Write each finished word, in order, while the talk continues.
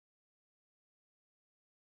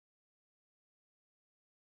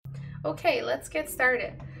Okay, let's get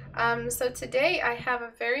started. So today I have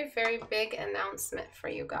a very, very big announcement for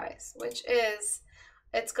you guys, which is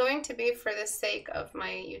it's going to be for the sake of my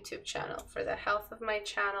YouTube channel, for the health of my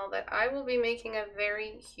channel, that I will be making a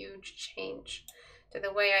very huge change to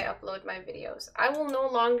the way I upload my videos. I will no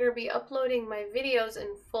longer be uploading my videos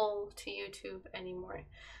in full to YouTube anymore.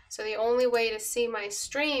 So the only way to see my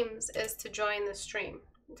streams is to join the stream,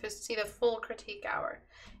 to see the full critique hour.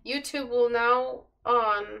 YouTube will now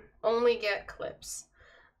only get clips.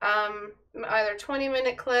 Either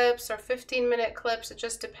 20-minute clips or 15-minute clips. It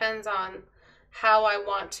just depends on how I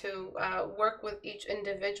want to work with each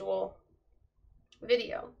individual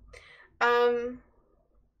video. Hi,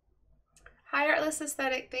 Artless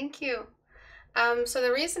Aesthetic, thank you. So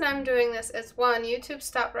the reason I'm doing this is, one, YouTube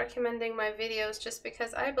stopped recommending my videos just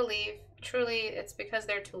because I believe, truly, it's because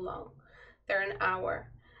they're too long. They're an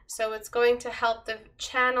hour. So it's going to help the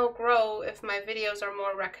channel grow if my videos are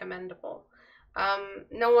more recommendable.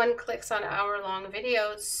 No one clicks on hour-long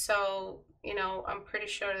videos, so, you know, I'm pretty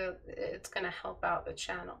sure that it's going to help out the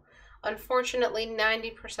channel. Unfortunately,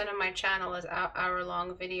 90% of my channel is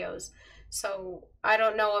hour-long videos, so I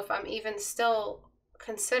don't know if I'm even still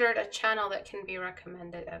considered a channel that can be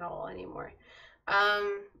recommended at all anymore.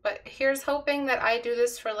 But here's hoping that I do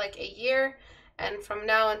this for like a year, and from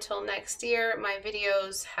now until next year, my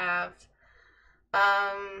videos have,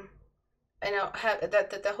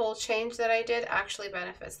 that the whole change that I did actually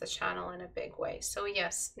benefits the channel in a big way. So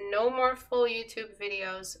yes, no more full YouTube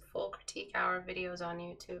videos, full critique hour videos on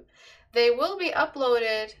YouTube. They will be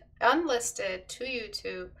uploaded unlisted to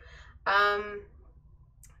YouTube,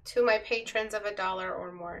 to my patrons of $1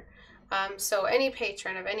 or more. So any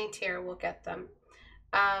patron of any tier will get them.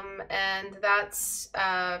 And that's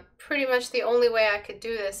pretty much the only way I could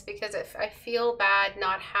do this, because if I feel bad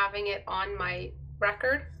not having it on my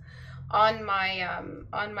record, on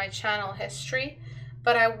my channel history,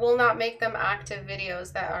 but I will not make them active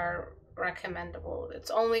videos that are recommendable.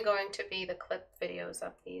 It's only going to be the clip videos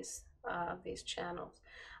of these channels.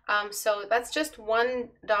 So that's just $1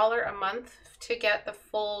 a month to get the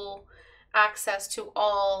full access to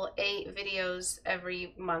all 8 videos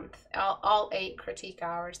every month, all 8 critique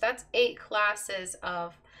hours. That's 8 classes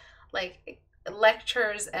of like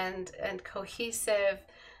lectures and cohesive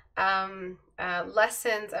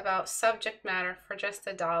lessons about subject matter for just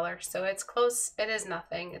 $1. So it's close. It is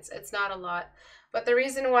nothing. It's not a lot. But the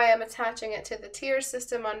reason why I'm attaching it to the tier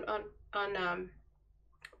system on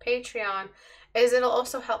Patreon is it'll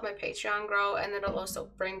also help my Patreon grow, and it'll also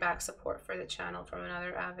bring back support for the channel from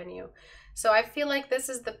another avenue. So I feel like this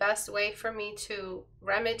is the best way for me to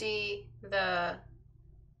remedy the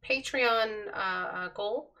Patreon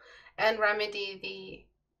goal and remedy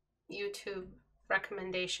the YouTube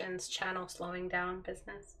recommendations channel slowing down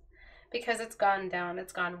business, because it's gone down.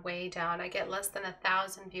 It's gone way down. I get less than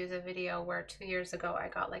 1,000 views a video, where 2 years ago I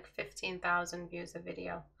got like 15,000 views a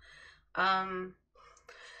video.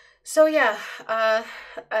 So yeah,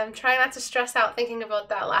 I'm trying not to stress out thinking about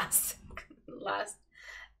that last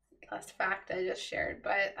fact I just shared,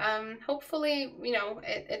 but hopefully, you know,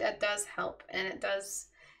 it does help, and it does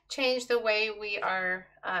change the way we are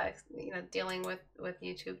dealing with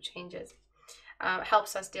YouTube changes.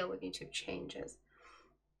 Helps us deal with YouTube changes.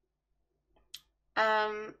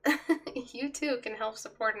 You too can help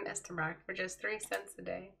support an Istebrak for just 3 cents a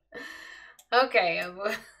day. Okay.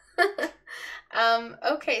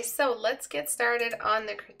 Okay, so let's get started on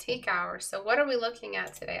the critique hour. So what are we looking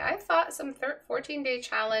at today? I thought some 14-day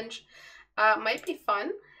challenge might be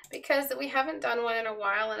fun, because we haven't done one in a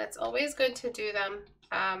while, and it's always good to do them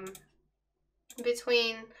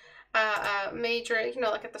between major, you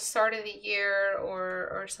know, like at the start of the year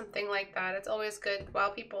or something like that. It's always good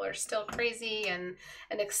while people are still crazy and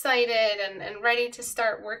excited and ready to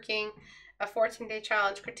start working. A 14-day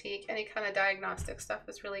challenge critique, any kind of diagnostic stuff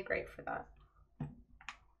is really great for that.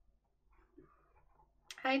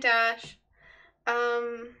 Hi Dash.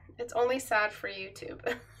 It's only sad for YouTube.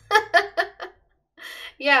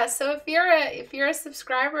 Yeah, so if you're a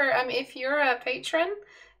subscriber, if you're a patron,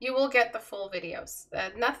 you will get the full videos.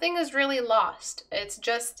 Nothing is really lost. It's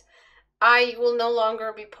just I will no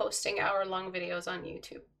longer be posting hour-long videos on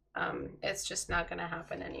YouTube. It's just not going to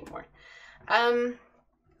happen anymore.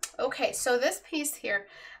 Okay, so this piece here,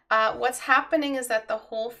 what's happening is that the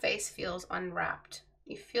whole face feels unwrapped.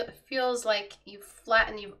 It feels like you've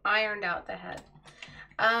ironed out the head.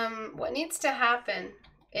 What needs to happen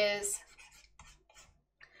is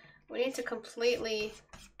we need to completely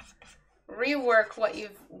rework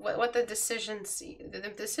what the decisions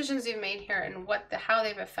you've made here, and how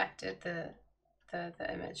they've affected the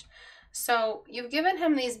image. So you've given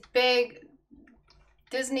him these big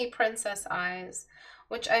Disney princess eyes,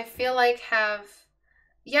 which I feel like have,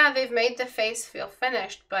 yeah, they've made the face feel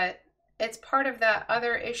finished, but it's part of that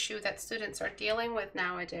other issue that students are dealing with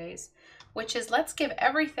nowadays, which is let's give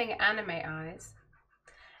everything anime eyes.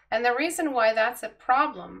 And the reason why that's a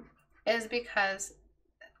problem is because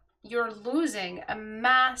you're losing a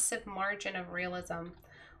massive margin of realism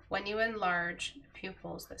when you enlarge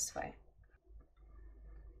pupils this way.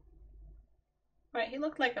 Right, he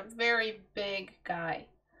looked like a very big guy.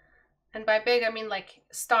 And by big, I mean like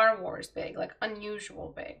Star Wars big, like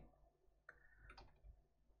unusual big.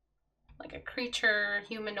 Like a creature,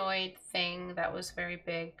 humanoid thing that was very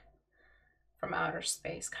big from outer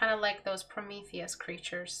space. Kind of like those Prometheus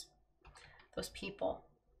creatures, those people.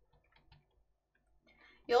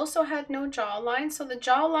 You also had no jawline. So the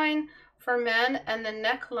jawline for men and the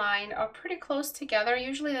neckline are pretty close together.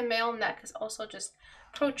 Usually the male neck is also just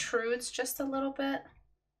protrudes just a little bit.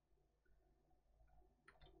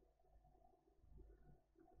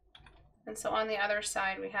 And so on the other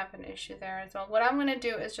side, we have an issue there as well. What I'm going to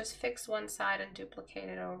do is just fix one side and duplicate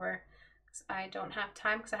it over. I don't have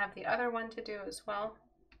time because I have the other one to do as well.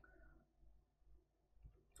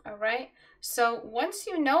 All right. So once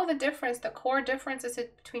you know the difference, the core differences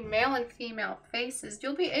between male and female faces,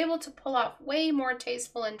 you'll be able to pull off way more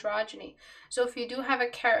tasteful androgyny. So if you do have a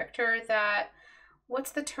character that,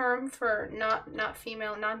 what's the term for not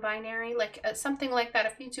female, non-binary, like something like that.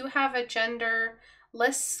 If you do have a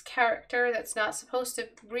genderless character that's not supposed to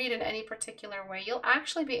read in any particular way, you'll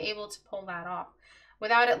actually be able to pull that off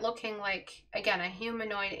without it looking like, again, a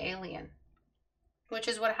humanoid alien, which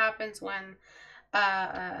is what happens when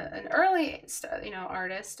an early,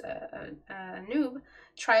 artist, a noob,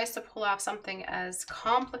 tries to pull off something as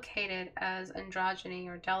complicated as androgyny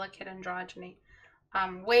or delicate androgyny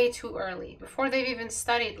way too early, before they've even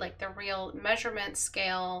studied like the real measurement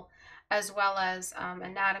scale as well as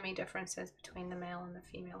anatomy differences between the male and the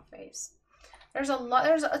female face. There's a lot,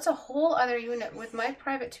 it's a whole other unit. With my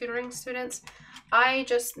private tutoring students, I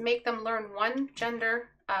just make them learn one gender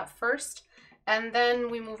first, and then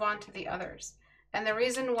we move on to the others. And the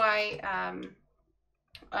reason why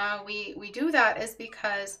we do that is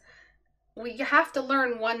because we have to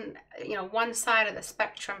learn one side of the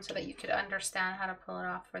spectrum so that you could understand how to pull it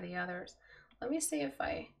off for the others. Let me see if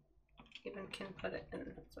I even can put it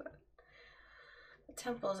in. The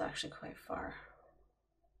temple is actually quite far.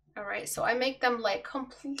 All right, so I make them like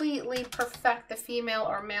completely perfect the female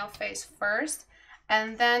or male face first,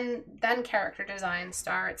 and then character design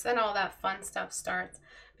starts, then all that fun stuff starts,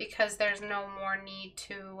 because there's no more need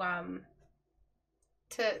to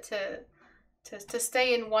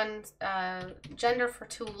stay in one gender for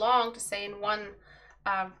too long, to stay in one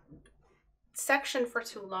section for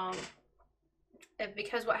too long.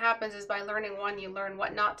 Because what happens is by learning one, you learn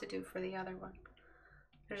what not to do for the other one.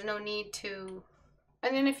 There's no need to.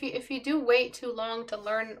 And then if you do wait too long to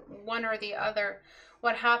learn one or the other,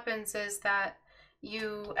 what happens is that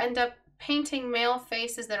you end up painting male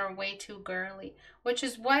faces that are way too girly, which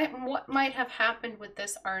is what might have happened with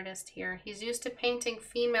this artist here. He's used to painting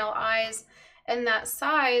female eyes in that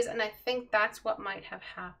size, and I think that's what might have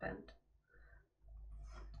happened.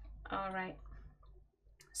 All right.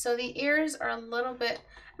 So the ears are a little bit,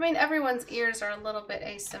 I mean, everyone's ears are a little bit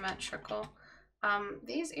asymmetrical.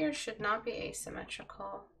 These ears should not be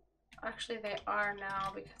asymmetrical. Actually, they are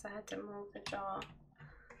now because I had to move the jaw.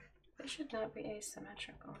 They should not be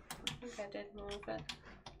asymmetrical. I think I did move it.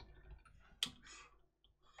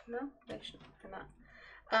 No, they should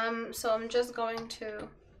not. So I'm just going to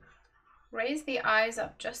raise the eyes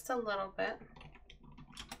up just a little bit.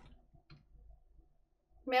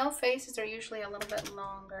 Male faces are usually a little bit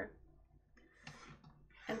longer,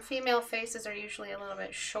 and female faces are usually a little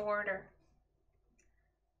bit shorter.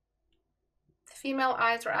 The female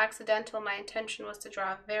eyes were accidental. My intention was to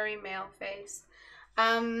draw a very male face.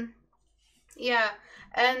 Yeah,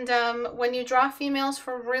 and when you draw females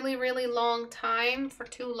for a really, really long time, for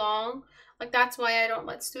too long, like that's why I don't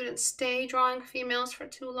let students stay drawing females for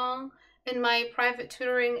too long in my private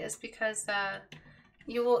tutoring, is because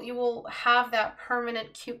you will have that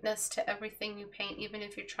permanent cuteness to everything you paint. Even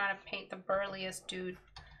if you're trying to paint the burliest dude,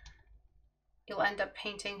 you'll end up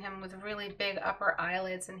painting him with really big upper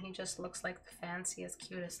eyelids, and he just looks like the fanciest,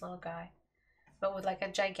 cutest little guy, but with like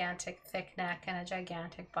a gigantic thick neck and a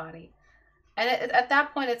gigantic body. And at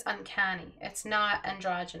that point, it's uncanny. It's not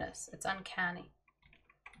androgynous. It's uncanny.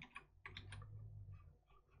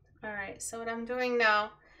 All right, so what I'm doing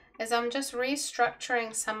now is I'm just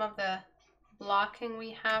restructuring some of the blocking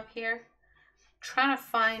we have here, trying to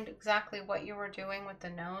find exactly what you were doing with the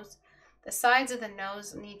nose. The sides of the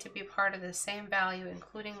nose need to be part of the same value,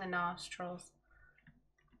 including the nostrils.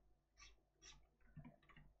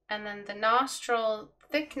 And then the nostril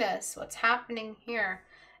thickness, what's happening here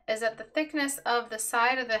is that the thickness of the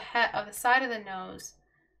side of the head, of the side of the nose,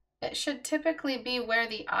 it should typically be where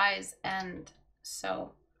the eyes end.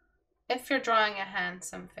 So if you're drawing a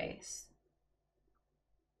handsome face.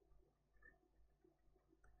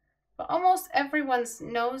 But almost everyone's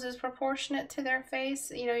nose is proportionate to their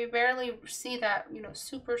face. You know, you barely see that, you know,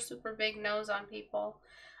 super, super big nose on people.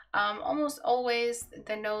 Almost always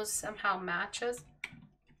the nose somehow matches.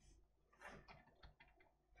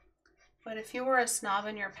 But if you were a snob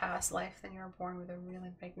in your past life, then you were born with a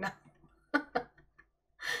really big nose. I'm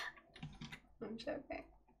joking.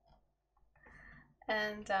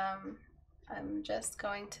 And I'm just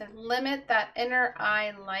going to limit that inner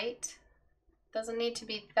eye light. Doesn't need to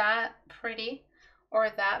be that pretty or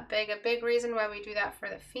that big. A big reason why we do that for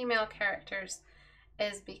the female characters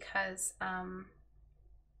is because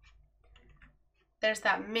there's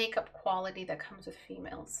that makeup quality that comes with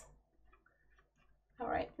females. All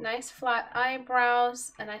right, nice flat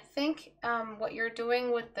eyebrows. And I think what you're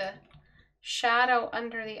doing with the shadow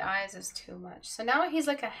under the eyes is too much. So now he's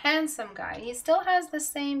like a handsome guy. He still has the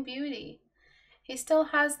same beauty. He still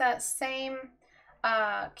has that same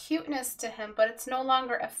cuteness to him, but it's no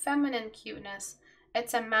longer a feminine cuteness.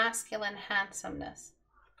 It's a masculine handsomeness.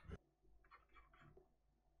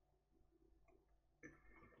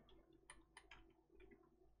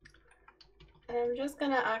 And I'm just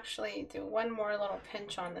gonna actually do one more little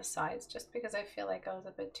pinch on the sides, just because I feel like I was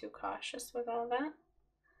a bit too cautious with all that.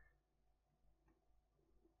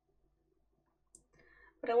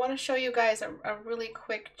 But I want to show you guys a really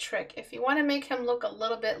quick trick. If you want to make him look a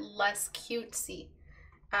little bit less cutesy,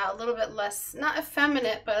 a little bit less, not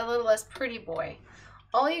effeminate, but a little less pretty boy,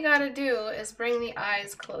 all you got to do is bring the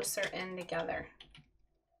eyes closer in together.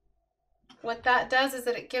 What that does is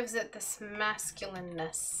that it gives it this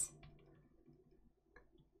masculineness.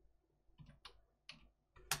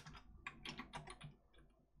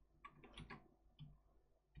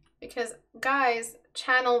 Because guys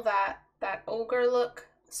channel that ogre look.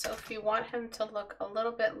 So if you want him to look a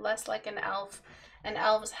little bit less like an elf, and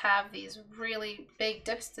elves have these really big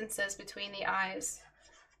distances between the eyes,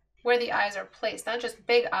 where the eyes are placed, not just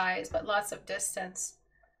big eyes, but lots of distance.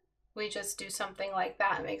 We just do something like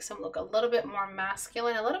that. It makes him look a little bit more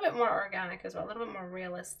masculine, a little bit more organic as well, a little bit more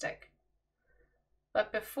realistic.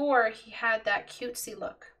 But before, he had that cutesy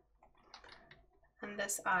look. And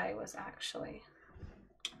this eye was actually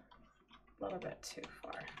a little bit too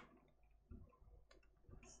far.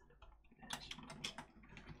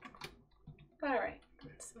 All right,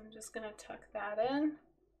 so I'm just gonna tuck that in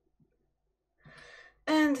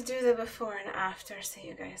and do the before and after so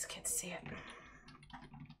you guys can see it.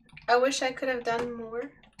 I wish I could have done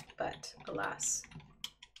more, but alas,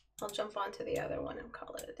 I'll jump onto the other one and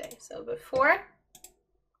call it a day. So before,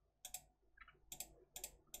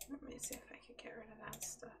 let me see if I can get rid of that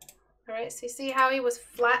stuff. All right, so you see how he was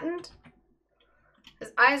flattened?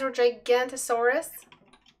 His eyes were gigantosaurus.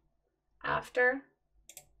 After.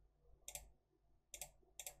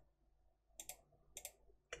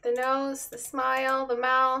 The nose, the smile, the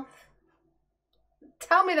mouth.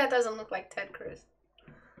 Tell me that doesn't look like Ted Cruz.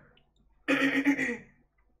 Right?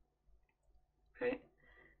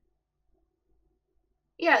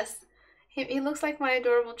 Yes, he looks like my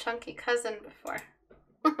adorable chunky cousin before.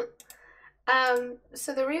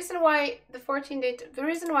 So the reason why the 14-day, the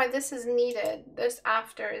reason why this is needed, this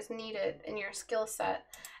after is needed in your skill set,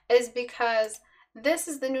 is because this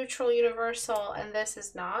is the neutral universal and this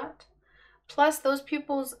is not. Plus those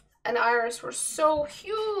pupils and iris were so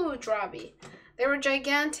huge, Robbie. They were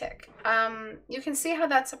gigantic. You can see how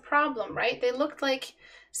that's a problem, right? They looked like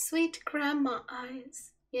sweet grandma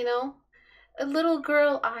eyes, you know, a little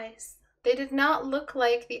girl eyes. They did not look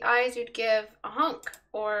like the eyes you'd give a hunk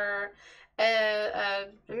or a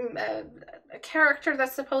character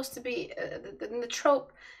that's supposed to be, in the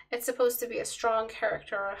trope, it's supposed to be a strong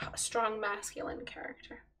character or a strong masculine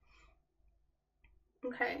character.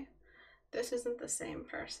 Okay, this isn't the same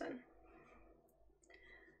person.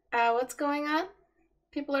 What's going on?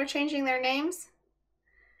 People are changing their names?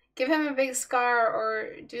 Give him a big scar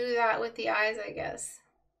or do that with the eyes, I guess.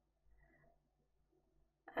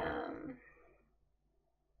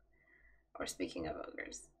 Or speaking of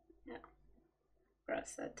ogres. Yeah.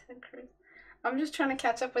 Russ said Ted Cruz. I'm just trying to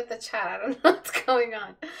catch up with the chat. I don't know what's going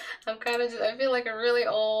on. I'm kind of just, I feel like a really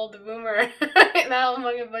old boomer right now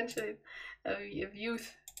among a bunch of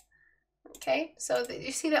youth. Okay, so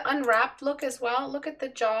you see the unwrapped look as well. Look at the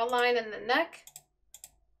jawline and the neck.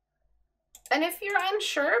 And if you're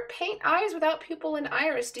unsure, paint eyes without pupil and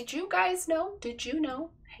iris. Did you guys know? Did you know?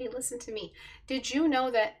 Hey, listen to me. Did you know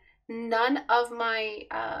that none of my,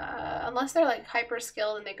 unless they're like hyper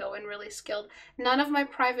skilled and they go in really skilled, none of my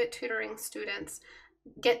private tutoring students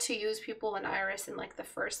get to use Pupil and Iris in like the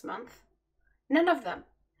first month. None of them.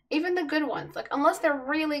 Even the good ones, like unless they're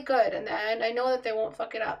really good, and I know that they won't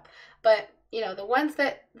fuck it up, but you know, the ones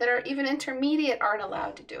that are even intermediate aren't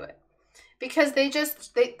allowed to do it because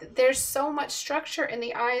there's so much structure in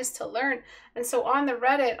the eyes to learn. And so on the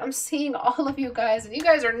Reddit, I'm seeing all of you guys, and you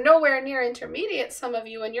guys are nowhere near intermediate, some of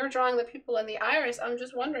you, and you're drawing the pupil and the iris. I'm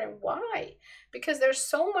just wondering why, because there's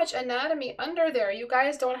so much anatomy under there you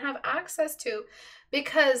guys don't have access to.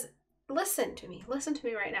 Because listen to me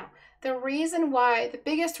right now. The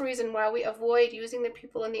biggest reason why we avoid using the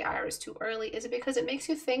pupil and the iris too early is because it makes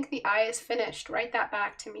you think the eye is finished. Write that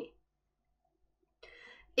back to me.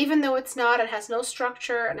 Even though it's not, it has no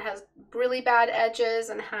structure and has really bad edges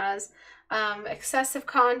and has excessive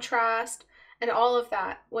contrast and all of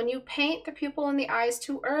that. When you paint the pupil and the eyes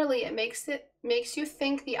too early, it makes you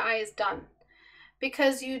think the eye is done,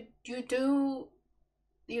 because you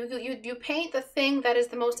paint the thing that is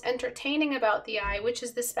the most entertaining about the eye, which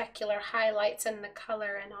is the specular highlights and the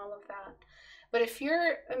color and all of that. But if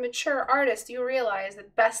you're a mature artist, you realize the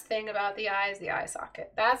best thing about the eye is the eye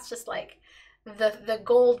socket. That's just like the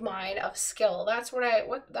gold mine of skill. That's what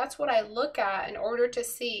I look at in order to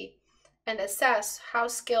see and assess how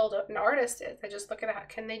skilled an artist is. I just look at how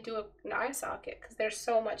can they do an eye socket, because there's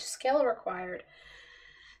so much skill required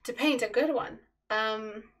to paint a good one.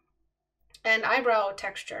 And eyebrow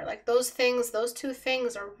texture, like those two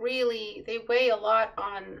things are really, they weigh a lot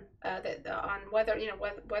on whether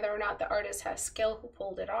whether or not the artist has skill who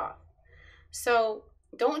pulled it off. So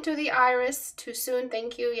don't do the iris too soon,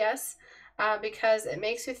 thank you, yes, because it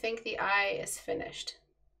makes you think the eye is finished.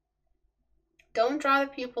 Don't draw the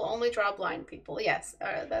pupil, only draw blind people. Yes,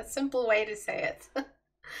 that's a simple way to say it.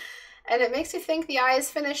 And it makes you think the eye is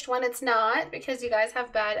finished when it's not, because you guys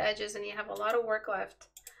have bad edges and you have a lot of work left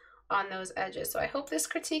on those edges. So I hope this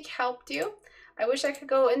critique helped you. I wish I could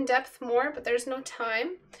go in depth more, but there's no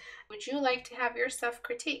time. Would you like to have your stuff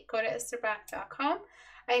critiqued? Go to istebrak.com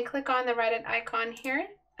and click on the Reddit icon here.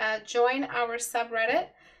 Join our subreddit,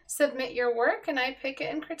 submit your work, and I pick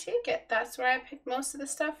it and critique it. That's where I pick most of the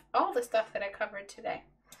stuff, all the stuff that I covered today.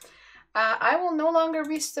 I will no longer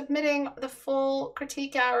be submitting the full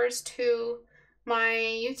critique hours to my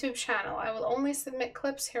YouTube channel. I will only submit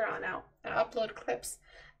clips here on out, upload clips.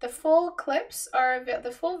 The full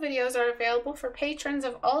videos are available for patrons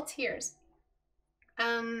of all tiers.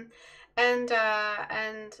 It's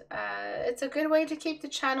a good way to keep the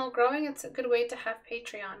channel growing. It's a good way to have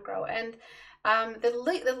Patreon grow. And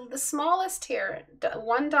the smallest tier,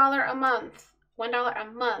 $1 a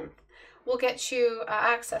month, will get you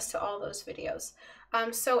access to all those videos.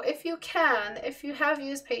 So if you have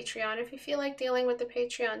used Patreon, if you feel like dealing with the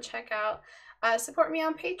Patreon checkout, support me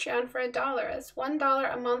on Patreon for $1. It's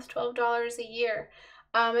 $1 a month, $12 a year.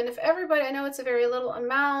 And if everybody, I know it's a very little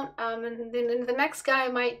amount, and then the next guy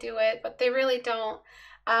might do it, but they really don't.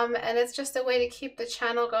 And it's just a way to keep the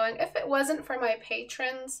channel going. If it wasn't for my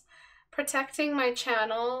patrons protecting my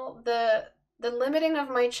channel, the limiting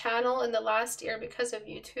of my channel in the last year because of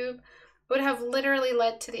YouTube would have literally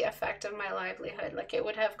led to the effect of my livelihood. Like, it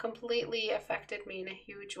would have completely affected me in a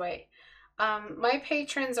huge way. My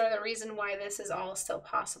patrons are the reason why this is all still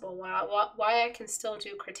possible, why I can still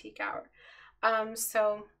do Critique Hour.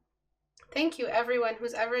 So thank you everyone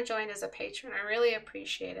who's ever joined as a patron. I really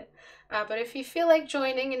appreciate it. But if you feel like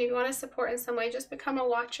joining and you want to support in some way, just become a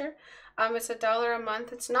watcher. It's $1 a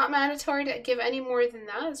month. It's not mandatory to give any more than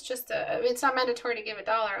that. It's just it's not mandatory to give $1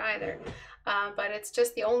 either. But it's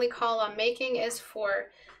just the only call I'm making is for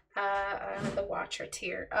the watcher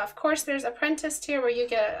tier. Of course, there's apprentice tier where you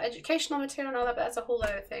get educational material and all that, but that's a whole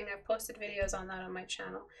other thing. I've posted videos on that on my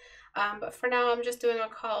channel. But for now, I'm just doing a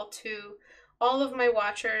call to all of my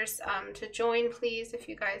watchers to join, please, if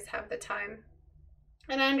you guys have the time.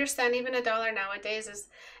 And I understand even $1 nowadays is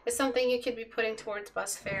something you could be putting towards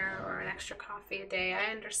bus fare or an extra coffee a day.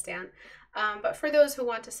 I understand. But for those who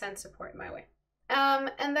want to send support my way.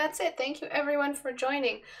 And that's it. Thank you everyone for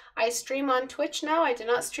joining. I stream on Twitch now. I do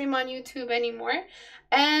not stream on YouTube anymore.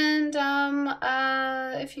 And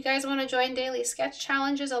if you guys want to join daily sketch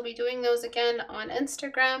challenges, I'll be doing those again on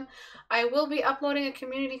Instagram. I will be uploading a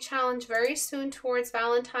community challenge very soon towards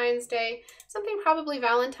Valentine's Day. Something probably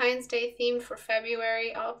Valentine's Day themed for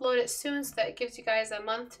February. I'll upload it soon so that it gives you guys a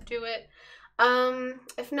month to do it.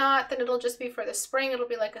 If not, then it'll just be for the spring. It'll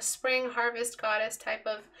be like a spring harvest goddess type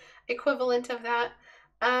of equivalent of that.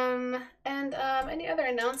 Any other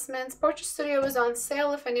announcements? Portrait Studio is on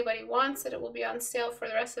sale if anybody wants it. It will be on sale for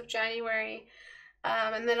the rest of January,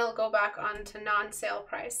 and then it'll go back on to non-sale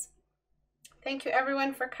price. Thank you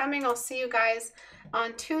everyone for coming. I'll see you guys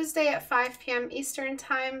on Tuesday at 5 p.m. Eastern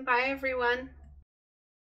time. Bye everyone.